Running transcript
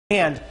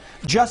And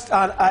just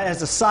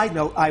as a side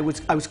note, I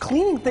was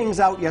cleaning things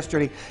out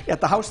yesterday at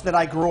the house that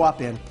I grew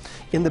up in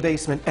the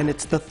basement, and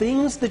it's the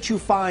things that you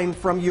find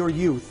from your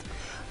youth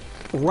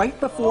right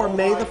before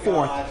May the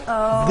 4th.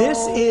 Oh,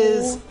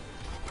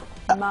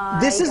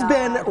 this has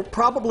been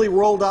probably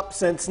rolled up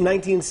since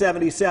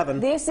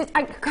 1977. This is,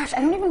 gosh, I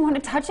don't even want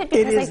to touch it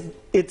because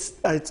it's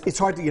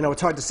hard to,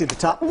 it's hard to see the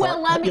top part.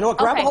 Well, let me,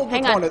 grab a hold of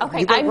the corner.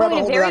 Okay, I'm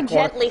going to very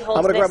gently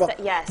hold this.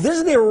 Yes. This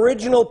is the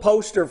original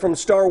poster from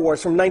Star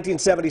Wars from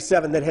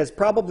 1977 that has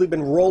probably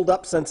been rolled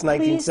up since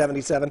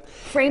 1977.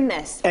 Frame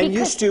this. And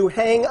used to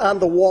hang on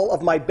the wall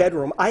of my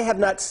bedroom. I have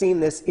not seen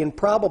this in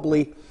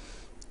probably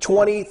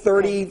 20,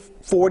 30,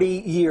 40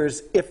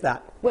 years, if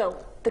that.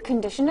 Will, the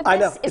condition of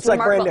this is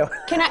remarkable.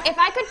 Like brand new. If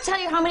I could tell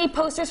you how many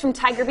posters from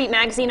Tiger Beat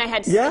magazine I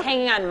had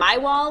hanging on my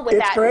wall with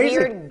that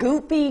weird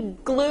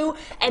goopy glue,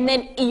 and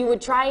then you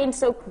would try and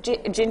so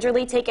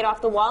gingerly take it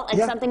off the wall, and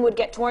something would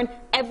get torn.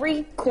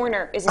 Every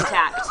corner is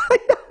intact.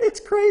 It's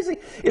crazy.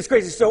 It's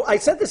crazy. So I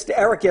sent this to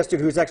Eric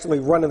yesterday, who's actually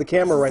running the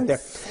camera right there.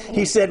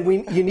 He said,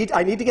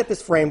 I need to get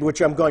this framed,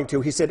 which I'm going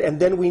to. He said, and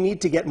then we need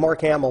to get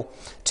Mark Hamill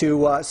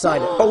to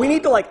sign it. But we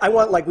need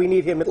to, we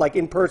need him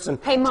in person.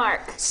 Hey,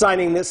 Mark.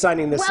 Signing this.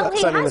 Well,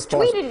 he has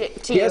tweeted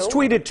it to you. He has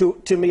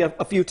tweeted to me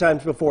a few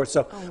times before,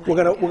 so we're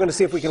gonna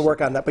see if we can work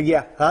on that. But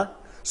yeah,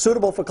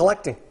 suitable for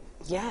collecting.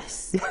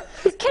 Yes. Can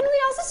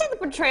we also see the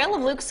portrayal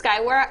of Luke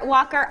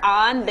Skywalker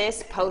on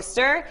this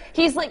poster?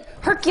 He's like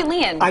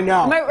Herculean. I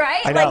know. Am I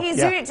right? I know. Like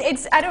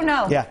it's I don't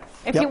know. Yeah.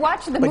 If you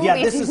watch the movie,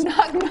 he's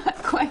not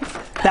quite.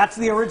 That's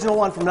the original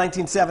one from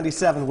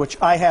 1977, which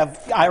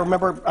I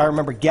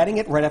remember getting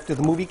it right after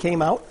the movie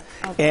came out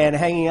and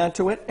hanging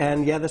onto it.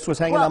 And yeah, this was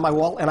hanging on my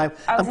wall. And I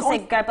was going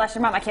to say, God bless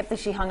your mom. I can't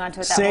believe she hung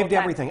onto it that saved whole time.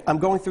 everything. I'm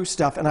going through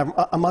stuff, and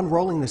I'm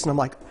unrolling this, and I'm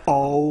like,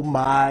 oh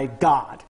my God.